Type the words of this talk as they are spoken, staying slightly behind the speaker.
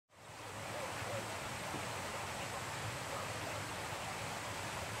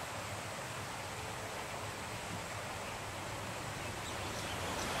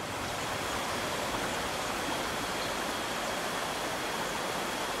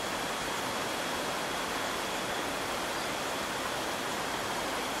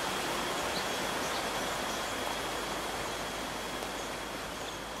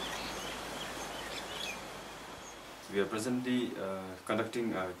We are presently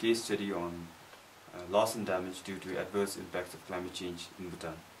conducting a case study on loss and damage due to adverse impacts of climate change in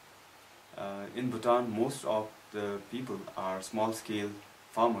Bhutan. In Bhutan, most of the people are small-scale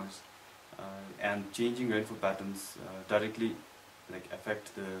farmers, and changing rainfall patterns directly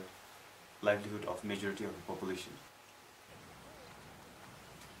affect the livelihood of majority of the population.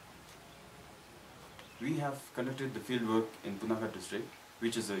 We have conducted the fieldwork in Punakha District,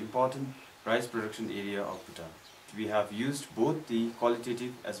 which is an important rice production area of Bhutan. We have used both the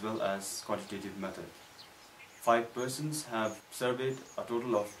qualitative as well as quantitative method. 5 persons have surveyed a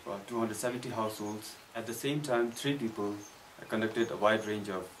total of 270 households. At the same time, 3 people conducted a wide range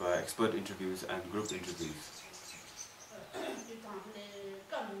of expert interviews and group interviews.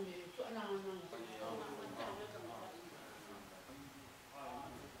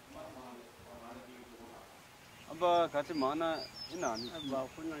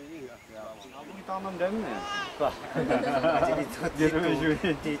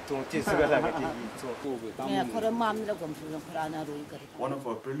 One of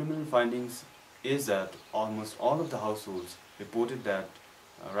our preliminary findings is that almost all of the households reported that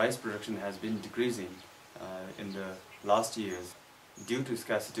rice production has been decreasing in the last years due to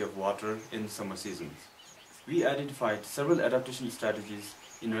scarcity of water in summer seasons. We identified several adaptation strategies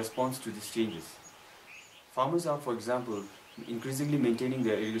in response to these changes. Farmers are, for example, increasingly maintaining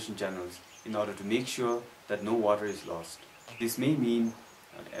their irrigation channels in order to make sure that no water is lost. This may mean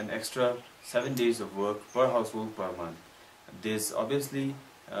an extra 7 days of work per household per month. This obviously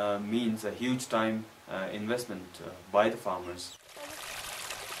means a huge time investment by the farmers.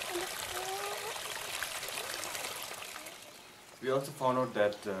 We also found out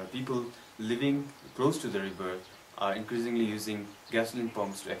that people living close to the river are increasingly using gasoline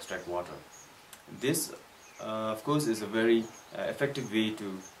pumps to extract water. This of course is a very effective way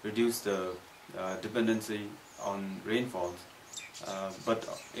to reduce the dependency on rainfalls, but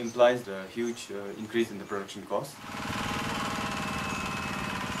implies a huge increase in the production cost.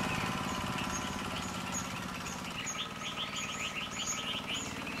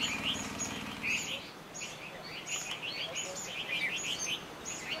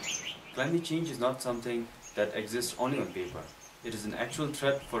 Climate change is not something that exists only on paper. It is an actual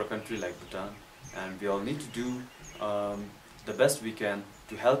threat for a country like Bhutan, and we all need to do the best we can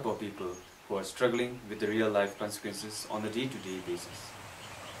to help our people who are struggling with the real-life consequences on a day-to-day basis.